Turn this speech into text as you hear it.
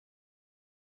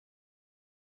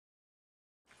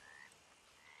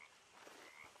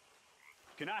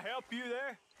Can I help you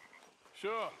there?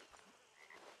 Sure.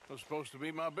 They're supposed to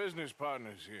be my business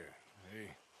partners here.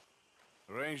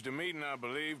 They arranged a meeting, I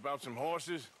believe, about some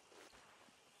horses.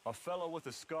 A fellow with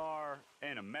a scar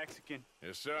and a Mexican.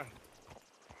 Yes, sir.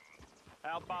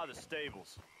 Out by the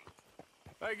stables.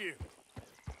 Thank you.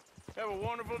 Have a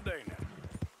wonderful day now.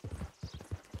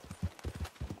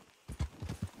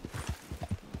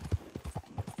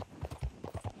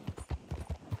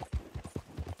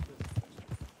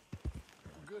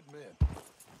 Good men.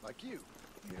 Like you.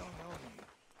 You don't know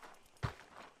me.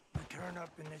 You turn up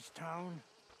in this town,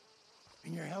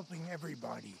 and you're helping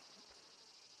everybody.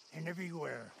 And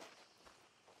everywhere.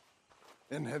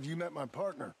 And have you met my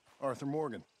partner, Arthur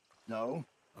Morgan? No?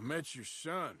 I met your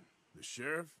son, the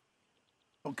sheriff.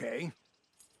 Okay.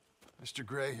 Mr.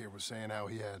 Gray here was saying how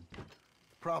he had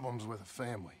problems with a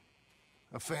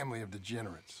family of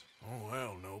degenerates. Oh,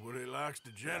 well, nobody likes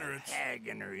degenerates. Hag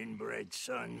and her inbred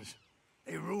sons.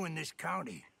 They ruined this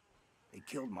county. They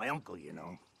killed my uncle, you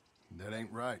know. That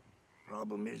ain't right.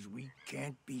 Problem is, we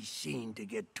can't be seen to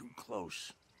get too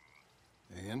close.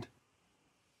 And?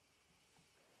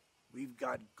 We've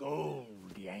got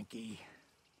gold, Yankee.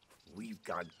 We've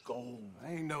got gold.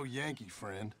 I ain't no Yankee,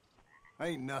 friend. I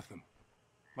ain't nothing.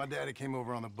 My daddy came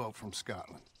over on the boat from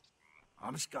Scotland.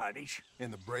 I'm Scottish.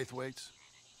 And the Braithwaites?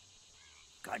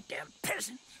 Goddamn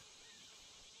peasants.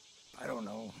 I don't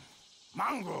know.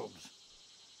 Mongrels.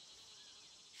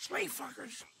 Slave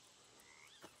fuckers.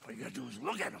 All you gotta do is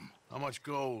look at them. How much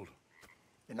gold?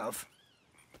 Enough.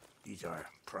 These are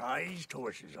prized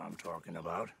horses I'm talking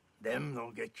about. Them, they'll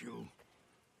get you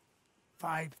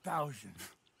 5,000.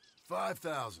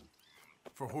 5,000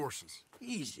 for horses.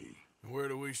 Easy. Where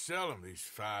do we sell them, these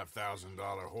 $5,000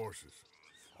 horses?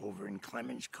 Over in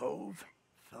Clemens Cove.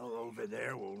 Fellow over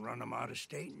there will run them out of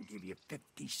state and give you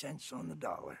 50 cents on the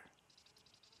dollar.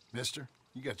 Mister,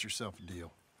 you got yourself a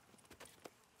deal.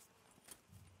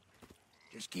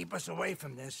 Just keep us away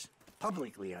from this.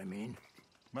 Publicly, I mean.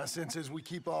 My sense is we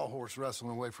keep all horse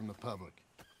wrestling away from the public.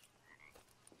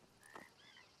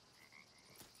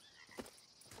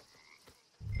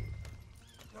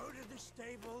 Go to the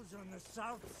stables on the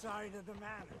south side of the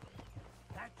manor.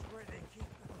 That's where they keep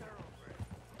the thoroughbred.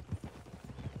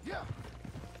 Yeah.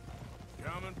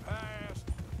 Coming past.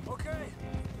 Okay.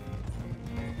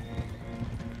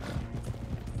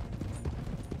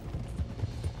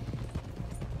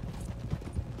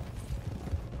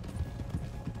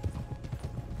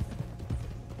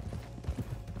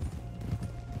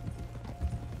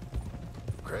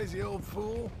 Crazy old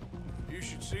fool. You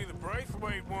should see the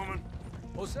Braithwaite woman.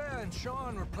 Hosea and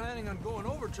Sean were planning on going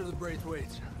over to the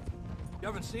Braithwaites. You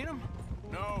haven't seen them?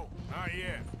 No, not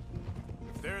yet.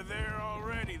 If they're there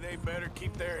already, they better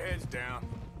keep their heads down.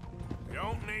 We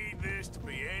don't need this to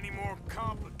be any more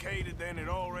complicated than it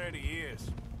already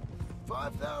is.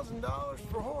 $5,000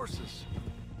 for horses.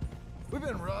 We've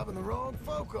been robbing the wrong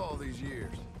folk all these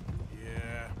years.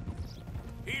 Yeah,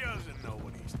 he doesn't know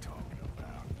what he's talking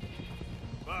about.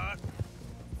 But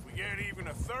if we get even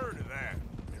a third of that,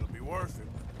 it'll be worth it.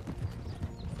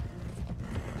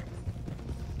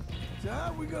 So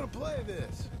how are we gonna play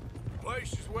this? The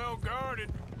place is well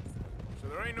guarded, so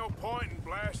there ain't no point in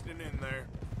blasting in there.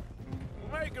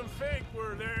 We'll make them think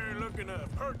we're there looking to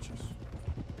purchase.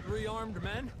 3 armed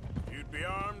men? You'd be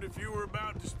armed if you were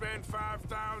about to spend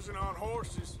 5,000 on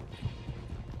horses.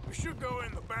 We should go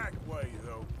in the back way,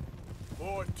 though.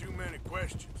 Avoid too many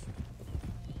questions.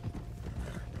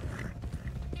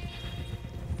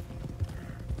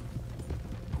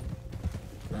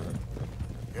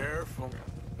 Careful.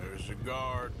 There's a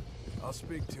guard. I'll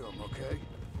speak to him, okay?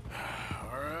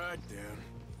 All right, then.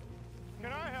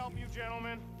 Can I help you,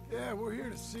 gentlemen? Yeah, we're here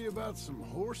to see about some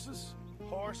horses.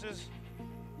 Horses?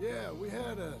 Yeah, we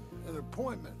had an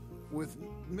appointment with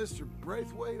Mr.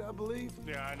 Braithwaite, I believe.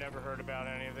 Yeah, I never heard about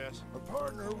any of this. Our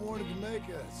partner wanted to make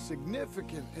a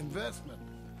significant investment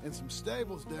in some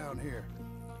stables down here.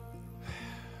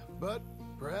 But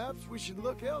perhaps we should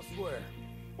look elsewhere.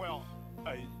 Well,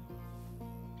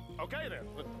 okay then.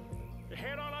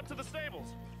 Head on up to the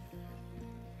stables.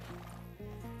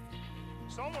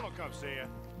 Someone will come see you.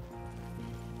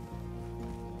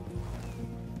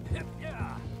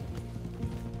 Yeah.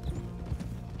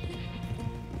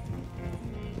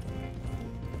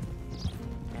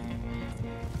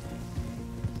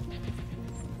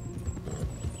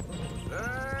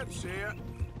 That's it.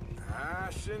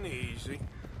 Nice and easy.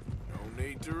 No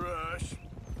need to rush.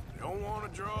 Don't want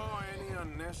to draw any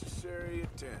unnecessary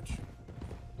attention.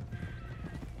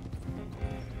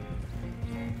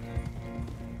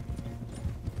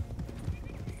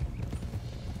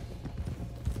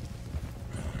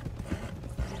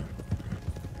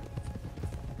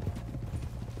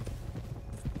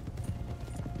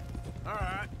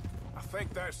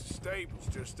 think that's the stables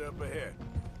just up ahead.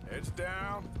 Heads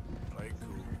down, play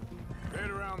cool. Head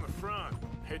around the front,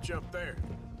 hitch up there.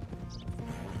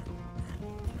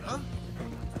 Huh?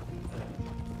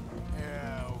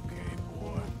 Yeah, okay,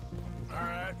 boy. All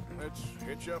right, let's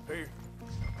hitch up here.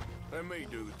 Let me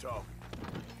do the talking.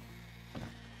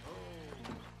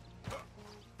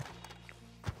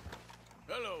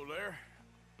 Hello there.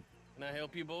 Can I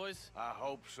help you, boys? I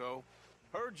hope so.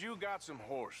 Heard you got some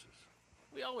horses.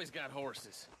 We always got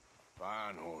horses.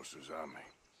 Fine horses, I mean.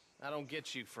 I don't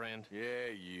get you, friend. Yeah,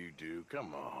 you do.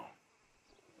 Come on.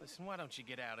 Listen, why don't you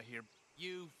get out of here?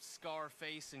 You,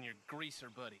 Scarface, and your greaser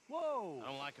buddy. Whoa! I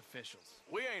don't like officials.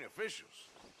 We ain't officials.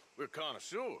 We're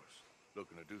connoisseurs,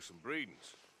 looking to do some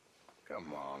breedings.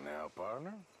 Come on now,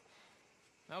 partner.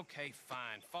 Okay,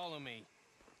 fine. Follow me.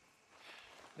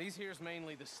 These here's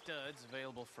mainly the studs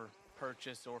available for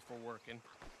purchase or for working.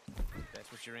 If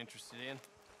that's what you're interested in.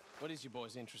 What is you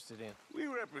boys interested in? We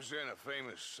represent a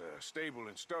famous stable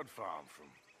and stud farm from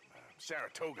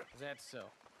Saratoga. Is that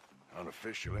so?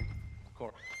 Unofficially.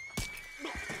 Court.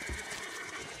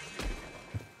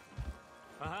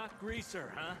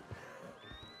 Greaser, huh?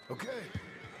 Okay,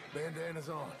 bandana's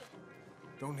on.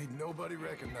 Don't need nobody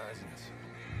recognizing us.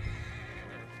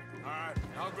 All right,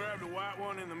 I'll grab the white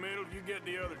one in the middle. You get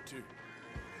the other two.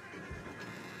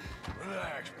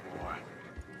 Relax, boy.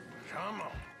 Come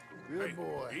on. Good Hey,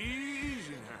 boy.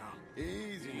 Easy now.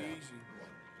 Easy now. Easy.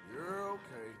 You're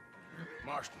okay.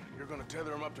 Marston, you're gonna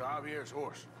tether him up to Javier's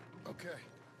horse. Okay.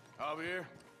 Javier,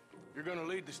 you're gonna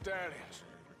lead the stallions.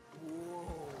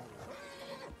 Whoa.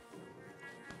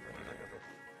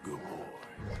 Good boy.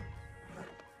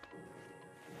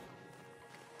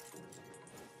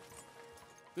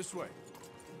 This way.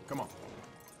 Come on.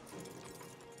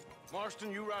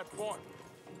 Marston, you ride point.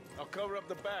 I'll cover up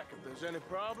the back. If there's any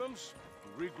problems,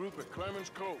 we regroup at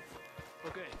Clemens Cove.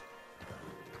 Okay.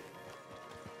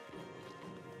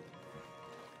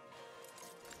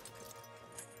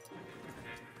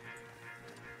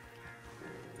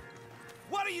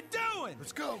 What are you doing?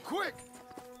 Let's go, quick!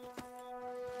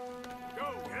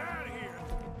 Go, get out of here!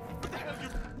 What the hell you...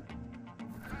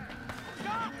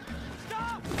 Stop!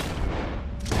 Stop!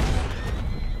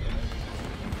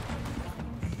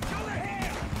 Go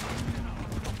ahead!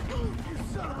 Move, you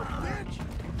son of a bitch!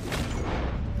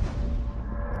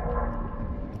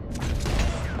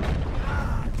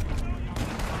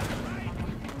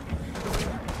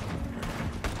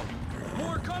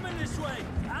 More coming this way!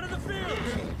 Out of the field!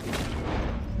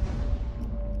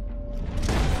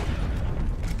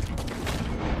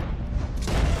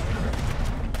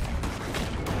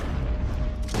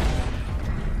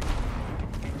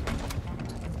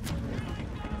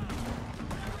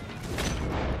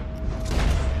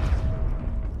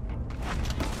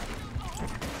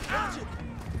 Watch it!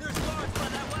 There's guards by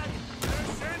that wagon! They're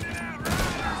sending out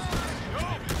riders! Go!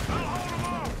 I'll hold them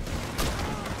off!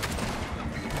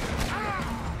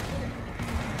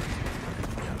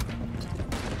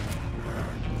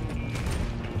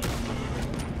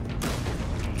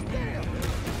 Damn!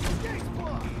 Gate's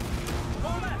blocked! Go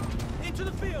left! Into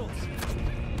the fields!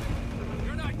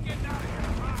 You're not getting out of here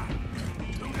alive!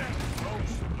 Do that,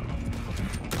 folks!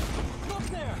 Look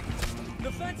there!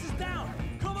 The fence is down!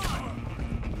 Come on!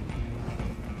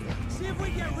 See if we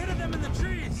get rid of them in the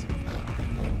trees!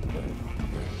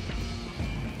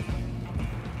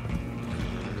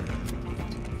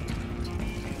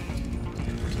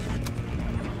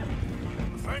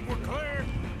 I think we're clear.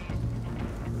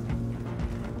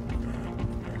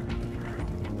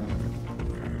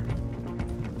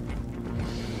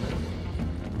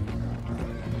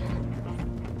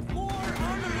 More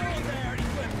on the road there,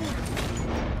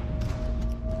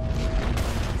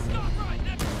 Stop right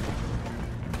next!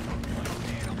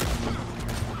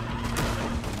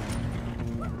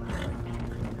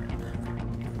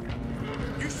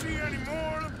 You see any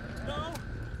more of them? No?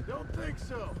 Don't think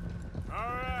so. All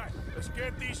right, let's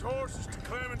get these horses to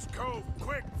Clemens Cove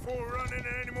quick before we run into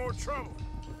any more trouble.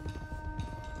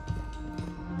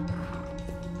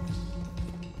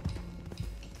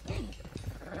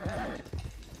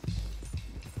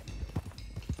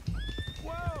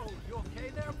 Whoa! You okay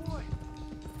there, boy?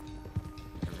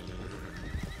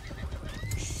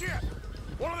 Shit!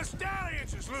 One of the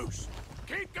stallions is loose.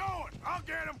 Keep going. I'll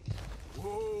get him.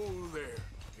 Whoa there.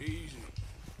 Easy.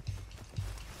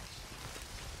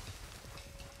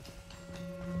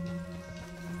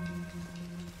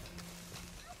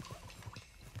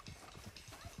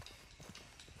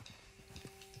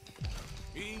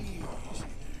 Easy there.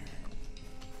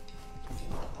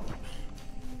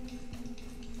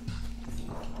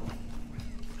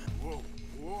 Whoa,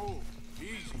 whoa,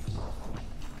 easy.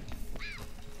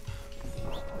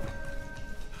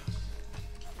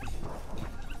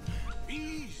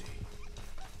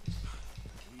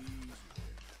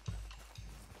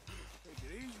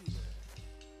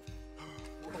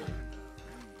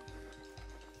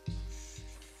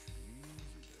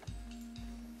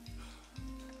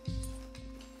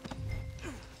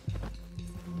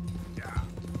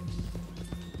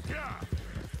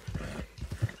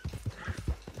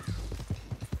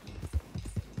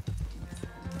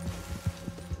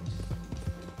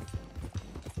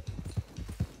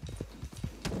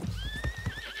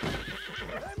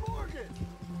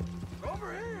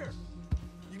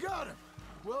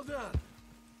 Well done.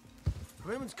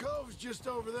 Clemens Cove's just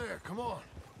over there. Come on.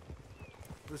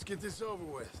 Let's get this over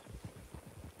with.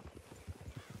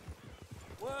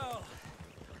 Well,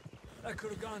 that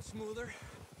could have gone smoother.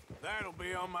 That'll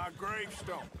be on my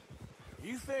gravestone.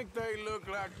 You think they look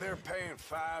like they're paying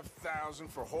 $5,000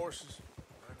 for horses?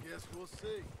 I guess we'll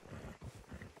see.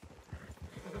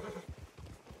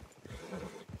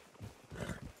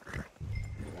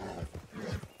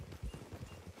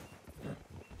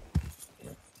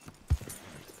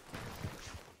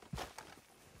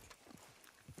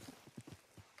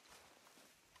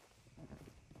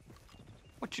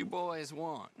 What you boys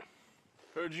want?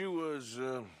 Heard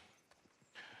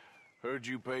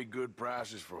you pay good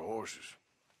prices for horses.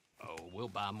 Oh, we'll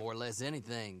buy more or less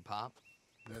anything, Pop.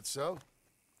 That so?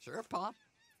 Sure, Pop.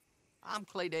 I'm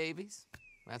Clay Davies.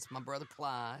 That's my brother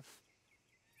Clive.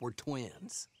 We're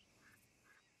twins.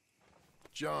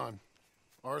 John,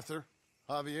 Arthur,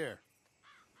 Javier.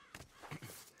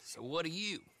 So what are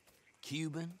you?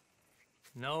 Cuban?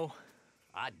 No,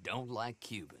 I don't like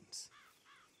Cubans.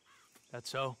 that's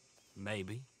so.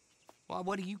 Maybe. Why,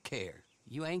 what do you care?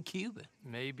 You ain't Cuban.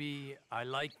 Maybe I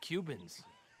like Cubans.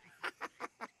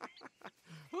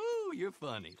 Ooh, you're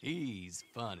funny. He's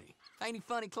funny. Ain't he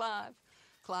funny, Clive?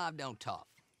 Clive don't talk.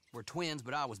 We're twins,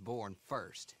 but I was born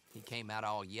first. He came out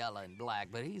all yellow and black,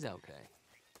 but he's okay.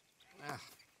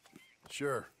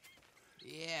 Sure.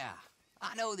 Yeah,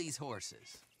 I know these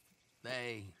horses.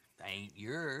 They ain't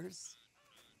yours,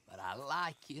 but I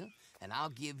like you, and I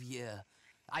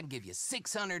can give you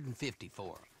 650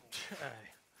 for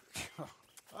them.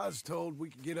 I was told we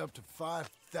could get up to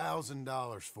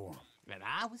 $5,000 for them. And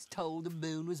I was told the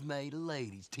moon was made of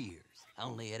ladies' tears.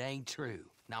 Only it ain't true.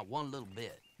 Not one little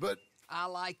bit. But I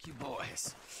like you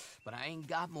boys, but I ain't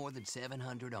got more than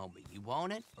 700 on me. You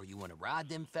want it, or you want to ride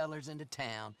them fellers into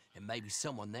town, and maybe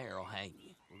someone there'll hang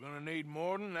you? We're gonna need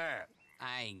more than that.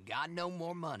 I ain't got no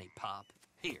more money, Pop.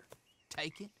 Here,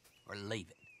 take it or leave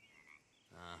it.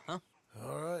 Uh-huh.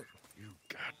 all right. You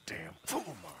goddamn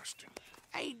fool, Marston.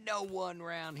 Ain't no one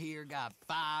round here got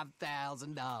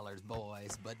 $5,000,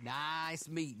 boys, but nice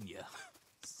meeting you.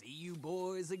 See you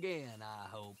boys again, I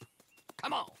hope.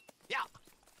 Come on, yeah.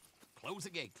 Close the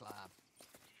gate, Clive.